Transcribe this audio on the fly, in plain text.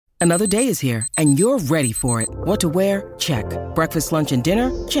Another day is here, and you're ready for it. What to wear? Check. Breakfast, lunch, and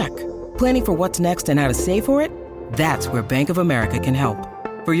dinner? Check. Planning for what's next and how to save for it? That's where Bank of America can help.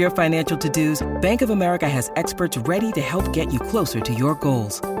 For your financial to-dos, Bank of America has experts ready to help get you closer to your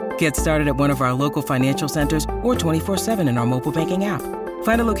goals. Get started at one of our local financial centers or 24/7 in our mobile banking app.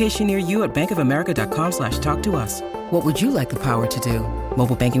 Find a location near you at bankofamerica.com/talktous. What would you like the power to do?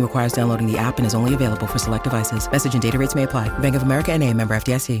 Mobile banking requires downloading the app and is only available for select devices. Message and data rates may apply. Bank of America N.A., member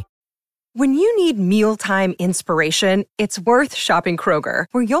FDIC. When you need mealtime inspiration, it's worth shopping Kroger,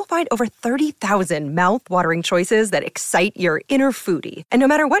 where you'll find over 30,000 mouth-watering choices that excite your inner foodie. And no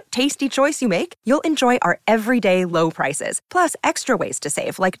matter what tasty choice you make, you'll enjoy our everyday low prices, plus extra ways to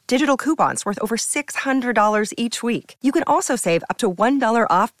save, like digital coupons worth over $600 each week. You can also save up to $1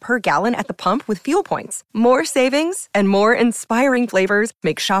 off per gallon at the pump with fuel points. More savings and more inspiring flavors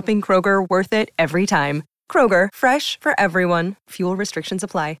make shopping Kroger worth it every time. Kroger, fresh for everyone. Fuel restrictions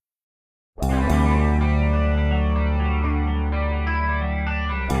apply.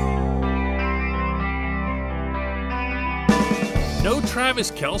 No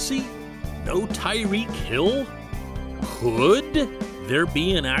Travis Kelce? No Tyreek Hill? Could there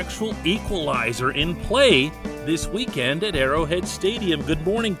be an actual equalizer in play this weekend at Arrowhead Stadium? Good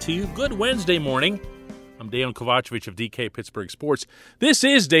morning to you. Good Wednesday morning. I'm Dejan Kovacevic of DK Pittsburgh Sports. This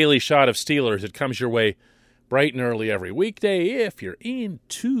is Daily Shot of Steelers. It comes your way bright and early every weekday if you're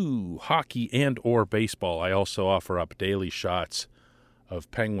into hockey and or baseball. I also offer up daily shots of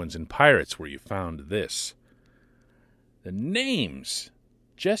Penguins and Pirates where you found this. The names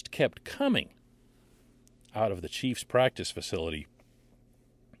just kept coming out of the Chiefs practice facility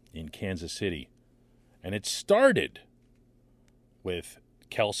in Kansas City. And it started with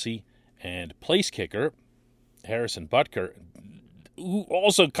Kelce and place kicker Harrison Butker, who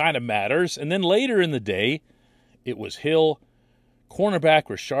also kind of matters. And then later in the day, it was Hill, cornerback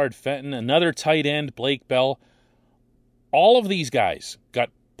Rashard Fenton, another tight end, Blake Bell. All of these guys got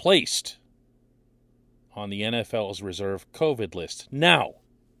placed on the NFL's reserve COVID list. Now,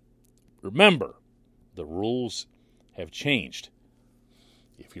 remember, the rules have changed.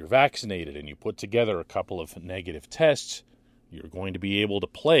 If you're vaccinated and you put together a couple of negative tests, you're going to be able to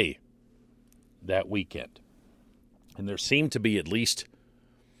play that weekend. And there seemed to be at least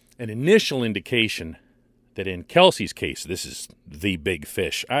an initial indication that in Kelce's case, this is the big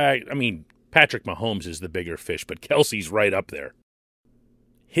fish. I mean, Patrick Mahomes is the bigger fish, but Kelce's right up there.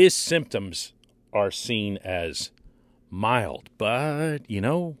 His symptoms are seen as mild, but,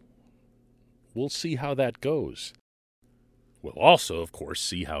 we'll see how that goes. We'll also, of course,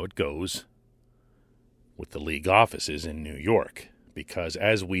 see how it goes with the league offices in New York, because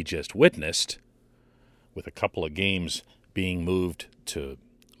as we just witnessed, with a couple of games being moved to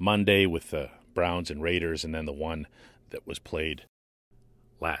Monday with the Browns and Raiders, and then the one that was played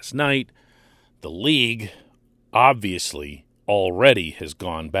last night, the league obviously already has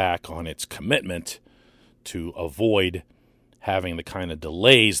gone back on its commitment to avoid having the kind of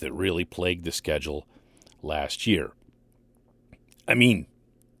delays that really plagued the schedule last year. I mean,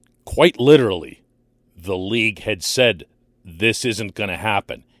 quite literally, the league had said, this isn't going to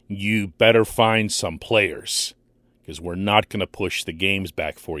happen. You better find some players because we're not going to push the games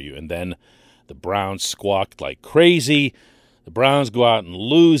back for you. And then the Browns squawked like crazy. The Browns go out and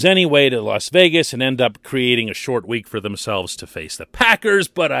lose anyway to Las Vegas and end up creating a short week for themselves to face the Packers.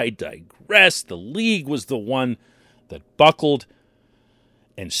 But I digress. The league was the one that buckled.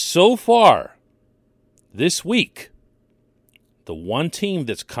 And so far, this week, the one team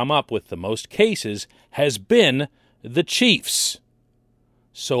that's come up with the most cases has been the Chiefs.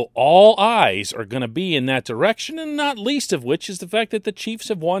 So all eyes are going to be in that direction, and not least of which is the fact that the Chiefs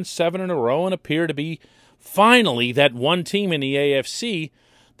have won 7 in a row and appear to be finally that one team in the AFC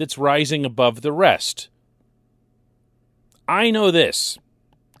that's rising above the rest. I know this,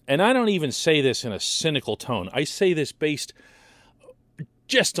 and I don't even say this in a cynical tone. I say this based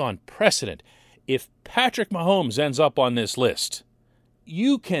just on precedent. If Patrick Mahomes ends up on this list,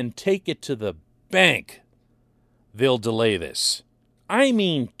 you can take it to the bank they'll delay this. I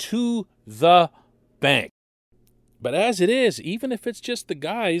mean to the bank. But as it is, even if it's just the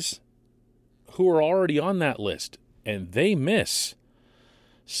guys who are already on that list and they miss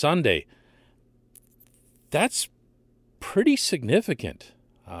Sunday, that's pretty significant.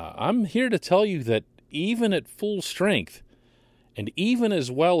 I'm here to tell you that even at full strength, and even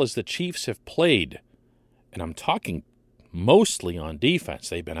as well as the Chiefs have played, and I'm talking mostly on defense,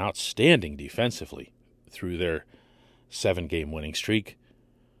 they've been outstanding defensively through their 7-game winning streak,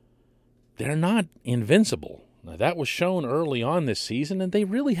 they're not invincible. Now, that was shown early on this season, and they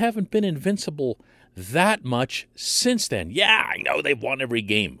really haven't been invincible that much since then. Yeah, I know they've won every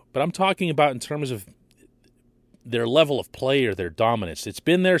game, but I'm talking about in terms of their level of play or their dominance. It's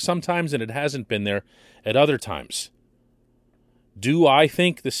been there sometimes and it hasn't been there at other times. Do I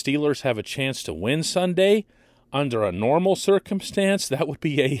think the Steelers have a chance to win Sunday? Under a normal circumstance, that would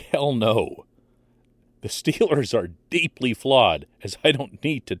be a hell no. The Steelers are deeply flawed, as I don't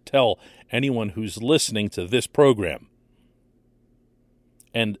need to tell anyone who's listening to this program.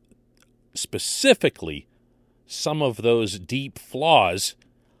 And specifically, some of those deep flaws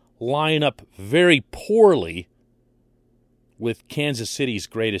line up very poorly with Kansas City's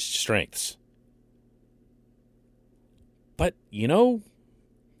greatest strengths. But,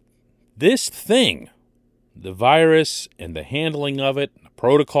 this thing, the virus and the handling of it, the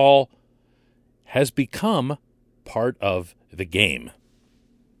protocol, has become part of the game.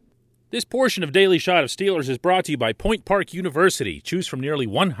 This portion of Daily Shot of Steelers is brought to you by Point Park University. Choose from nearly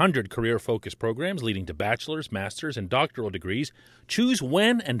 100 career-focused programs leading to bachelor's, master's, and doctoral degrees. Choose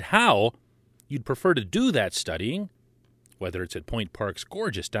when and how you'd prefer to do that studying, whether it's at Point Park's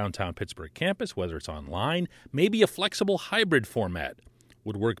gorgeous downtown Pittsburgh campus, whether it's online, maybe a flexible hybrid format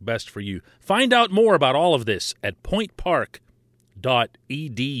would work best for you. Find out more about all of this at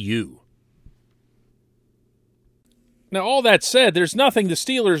pointpark.edu. Now, all that said, there's nothing the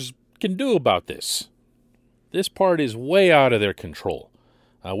Steelers can do about this. This part is way out of their control,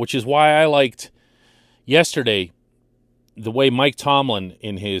 which is why I liked yesterday the way Mike Tomlin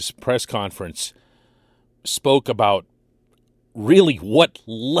in his press conference spoke about really what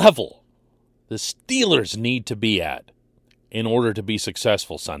level the Steelers need to be at in order to be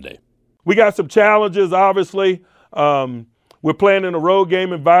successful Sunday. We got some challenges, obviously. We're playing in a road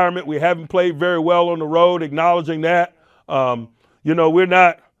game environment. We haven't played very well on the road, acknowledging that. We're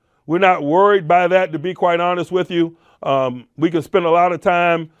not worried by that, to be quite honest with you. We can spend a lot of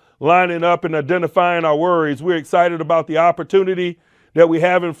time lining up and identifying our worries. We're excited about the opportunity that we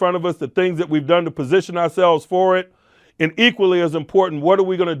have in front of us, the things that we've done to position ourselves for it. And equally as important, what are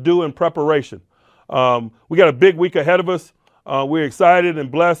we going to do in preparation? We got a big week ahead of us. We're excited and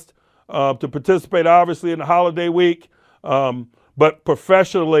blessed to participate, obviously, in the holiday week. But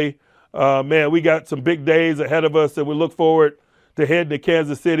professionally, we got some big days ahead of us, and we look forward to heading to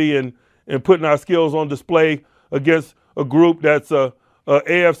Kansas City and putting our skills on display against a group that's a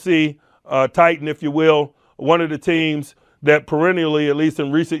AFC Titan, if you will, one of the teams that perennially, at least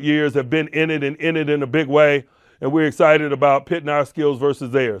in recent years, have been in it in a big way. And we're excited about pitting our skills versus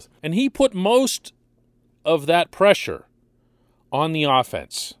theirs. And he put most of that pressure on the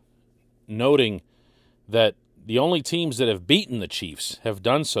offense, noting that the only teams that have beaten the Chiefs have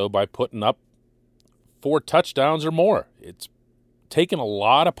done so by putting up 4 touchdowns or more. It's taken a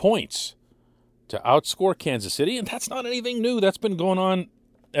lot of points to outscore Kansas City, and that's not anything new. That's been going on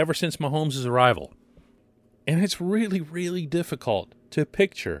ever since Mahomes' arrival. And it's really, really difficult to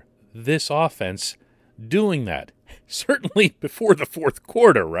picture this offense doing that. Certainly before the fourth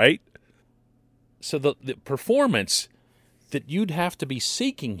quarter, right? So the performance that you'd have to be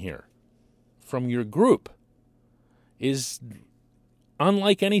seeking here from your group is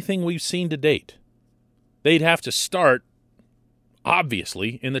unlike anything we've seen to date. They'd have to start,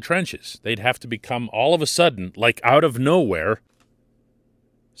 obviously, in the trenches. They'd have to become, all of a sudden, like out of nowhere,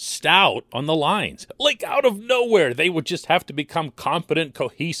 stout on the lines. Like out of nowhere, they would just have to become competent,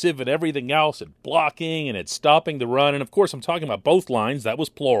 cohesive, and everything else, at blocking and at stopping the run. And, of course, I'm talking about both lines. That was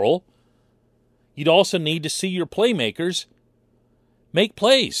plural. You'd also need to see your playmakers make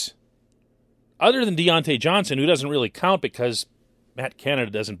plays. Other than Deontay Johnson, who doesn't really count because Matt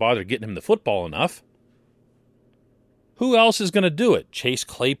Canada doesn't bother getting him the football enough. Who else is going to do it? Chase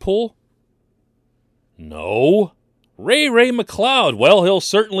Claypool? No. Ray McLeod, well, he'll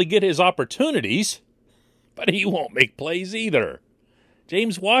certainly get his opportunities, but he won't make plays either.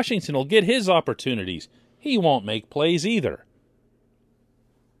 James Washington will get his opportunities. He won't make plays either.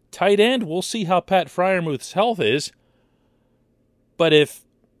 Tight end, we'll see how Pat Freiermuth's health is, but if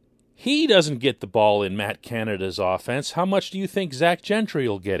he doesn't get the ball in Matt Canada's offense, how much do you think Zach Gentry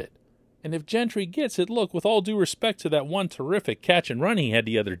will get it? And if Gentry gets it, look, with all due respect to that one terrific catch and run he had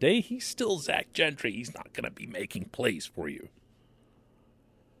the other day, he's still Zach Gentry. He's not going to be making plays for you.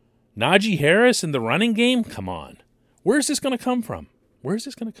 Najee Harris in the running game? Come on. Where's this going to come from? Where's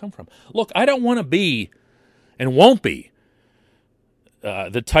this going to come from? Look, I don't want to be, and won't be,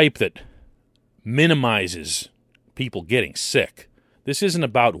 the type that minimizes people getting sick. This isn't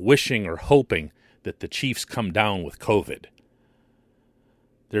about wishing or hoping that the Chiefs come down with COVID.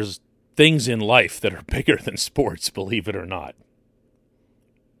 There's things in life that are bigger than sports, believe it or not.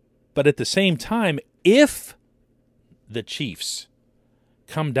 But at the same time, if the Chiefs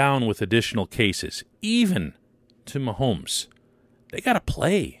come down with additional cases, even to Mahomes. They got to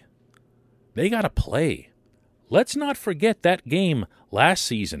play. They got to play. Let's not forget that game last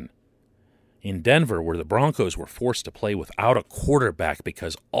season in Denver where the Broncos were forced to play without a quarterback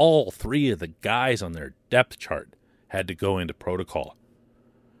because all three of the guys on their depth chart had to go into protocol.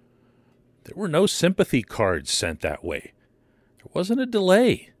 There were no sympathy cards sent that way. There wasn't a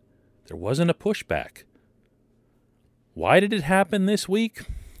delay. There wasn't a pushback. Why did it happen this week?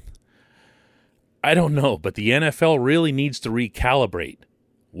 I don't know, but the NFL really needs to recalibrate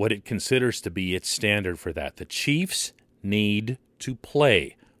what it considers to be its standard for that. The Chiefs need to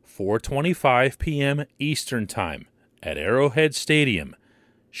play 4:25 p.m. Eastern Time at Arrowhead Stadium.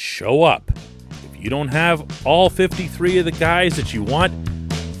 Show up. If you don't have all 53 of the guys that you want,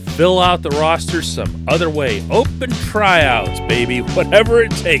 fill out the roster some other way. Open tryouts, baby. Whatever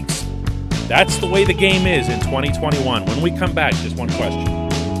it takes. That's the way the game is in 2021. When we come back, just one question.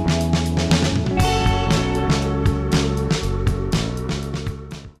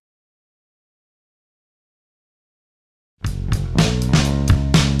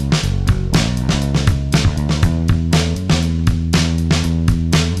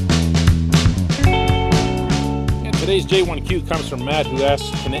 Today's J1Q comes from Matt, who asks,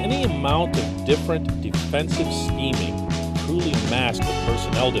 can any amount of different defensive scheming truly mask the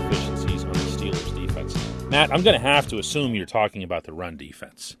personnel deficiencies on the Steelers' defense? Matt, I'm going to have to assume you're talking about the run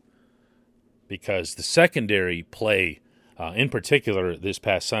defense, because the secondary play, in particular this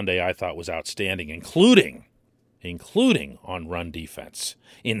past Sunday, I thought was outstanding, including on run defense.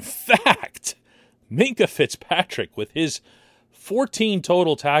 In fact, Minkah Fitzpatrick, with his 14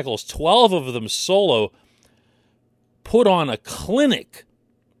 total tackles, 12 of them solo, put on a clinic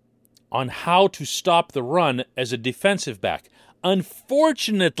on how to stop the run as a defensive back.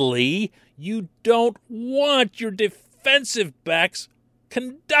 Unfortunately, you don't want your defensive backs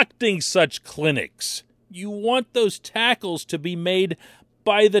conducting such clinics. You want those tackles to be made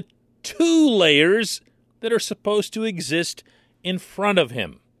by the two layers that are supposed to exist in front of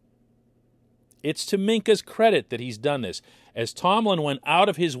him. It's to Minkah's credit that he's done this. As Tomlin went out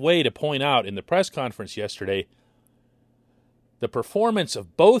of his way to point out in the press conference yesterday, the performance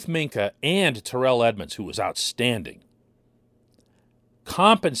of both Minkah and Terrell Edmunds, who was outstanding,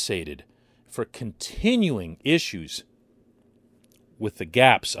 compensated for continuing issues with the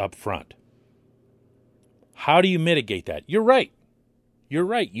gaps up front. How do you mitigate that? You're right.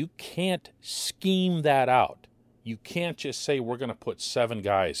 You can't scheme that out. You can't just say we're going to put 7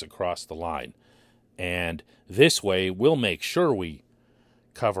 guys across the line, and this way we'll make sure we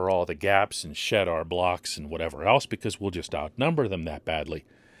cover all the gaps and shed our blocks and whatever else because we'll just outnumber them that badly.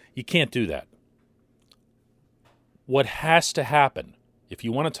 You can't do that. What has to happen, if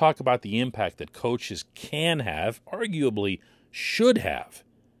you want to talk about the impact that coaches can have, arguably should have,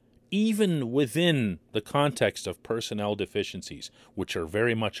 even within the context of personnel deficiencies, which are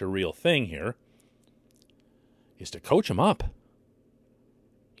very much a real thing here, is to coach them up.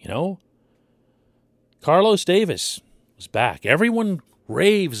 You know, Carlos Davis was back. Everyone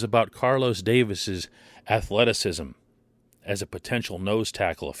raves about Carlos Davis's athleticism as a potential nose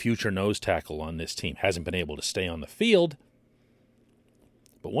tackle, a future nose tackle on this team. Hasn't been able to stay on the field.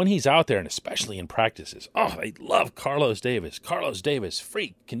 But when he's out there, and especially in practices, they love Carlos Davis. Carlos Davis,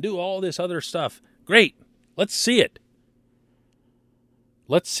 freak, can do all this other stuff. Great. Let's see it.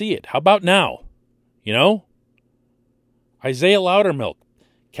 Let's see it. How about now? You know? Isaiah Loudermilk,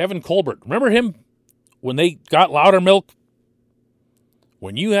 Kevin Colbert. Remember him when they got Loudermilk?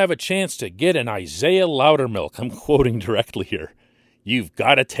 When you have a chance to get an Isaiah Loudermilk, I'm quoting directly here, you've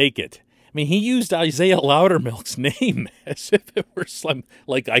got to take it. I mean, he used Isaiah Loudermilk's name as if it were some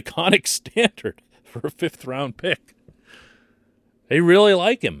like iconic standard for a 5th-round pick. They really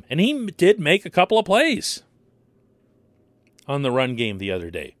like him, and he did make a couple of plays on the run game the other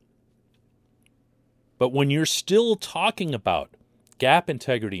day. But when you're still talking about gap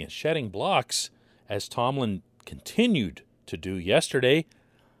integrity and shedding blocks, as Tomlin continued to do yesterday,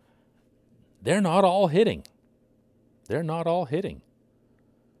 they're not all hitting. The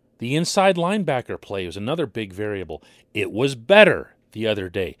inside linebacker play was another big variable. It was better the other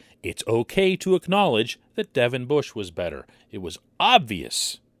day. It's okay to acknowledge that Devin Bush was better. It was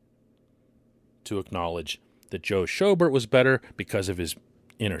obvious to acknowledge that Joe Schobert was better because of his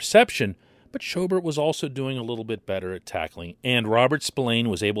interception, but Schobert was also doing a little bit better at tackling, and Robert Spillane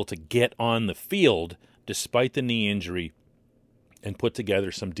was able to get on the field despite the knee injury and put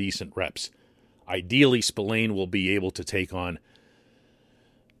together some decent reps. Ideally, Spillane will be able to take on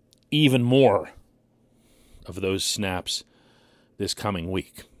even more of those snaps this coming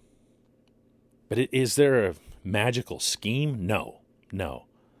week. But is there a magical scheme? No. No.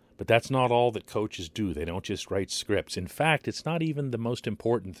 But that's not all that coaches do. They don't just write scripts. In fact, it's not even the most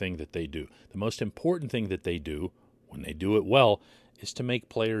important thing that they do. The most important thing that they do, when they do it well, is to make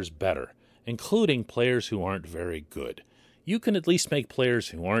players better, including players who aren't very good. You can at least make players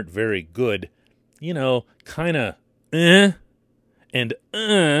who aren't very good, kind of and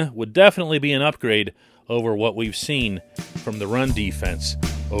would definitely be an upgrade over what we've seen from the run defense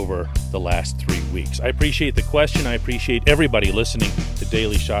over the last 3 weeks. I appreciate the question. I appreciate everybody listening to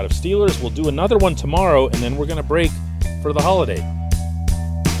Daily Shot of Steelers. We'll do another one tomorrow, and then we're going to break for the holiday.